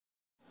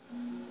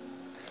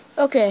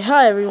Okay,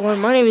 hi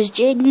everyone, my name is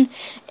Jaden,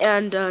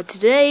 and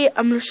today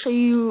I'm going to show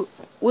you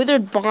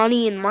Withered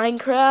Bonnie in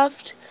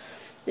Minecraft.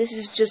 This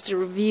is just a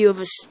review of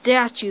a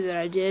statue that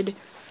I did,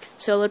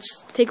 so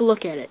let's take a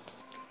look at it.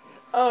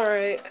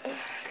 Alright,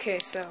 okay,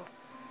 so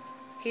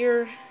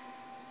here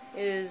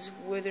is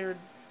Withered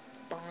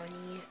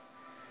Bonnie.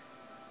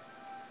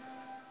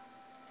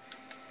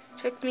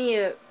 Took me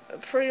a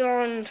pretty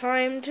long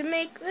time to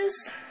make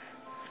this,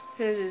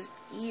 because his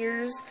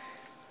ears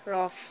are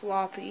all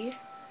floppy.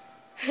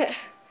 And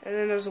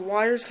then there's the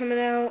wires coming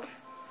out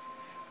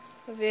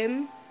of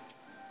him,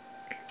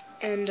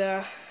 and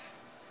that's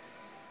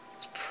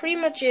pretty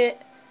much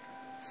it.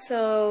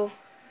 So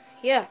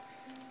yeah,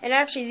 and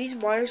actually these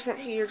wires weren't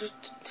here just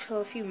till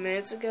a few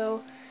minutes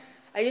ago.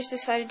 I just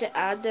decided to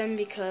add them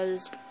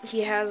because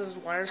he has those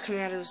wires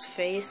coming out of his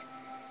face.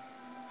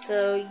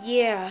 So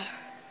yeah,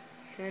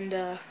 and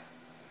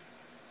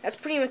that's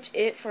pretty much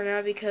it for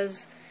now,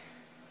 because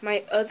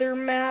my other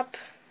map,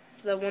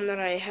 the one that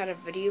I had a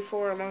video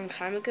for a long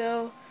time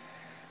ago,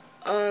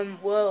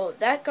 well,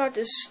 that got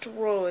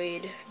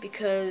destroyed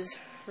because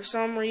for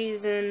some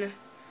reason,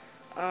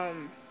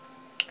 the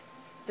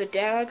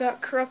data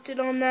got corrupted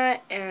on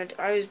that, and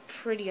I was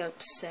pretty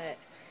upset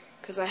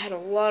because I had a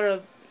lot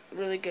of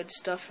really good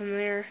stuff in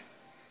there.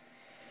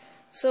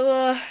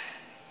 So,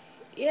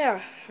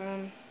 yeah,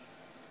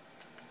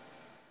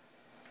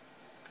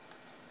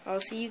 I'll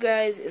see you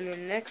guys in the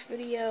next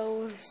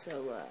video,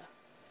 so,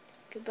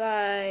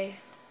 goodbye.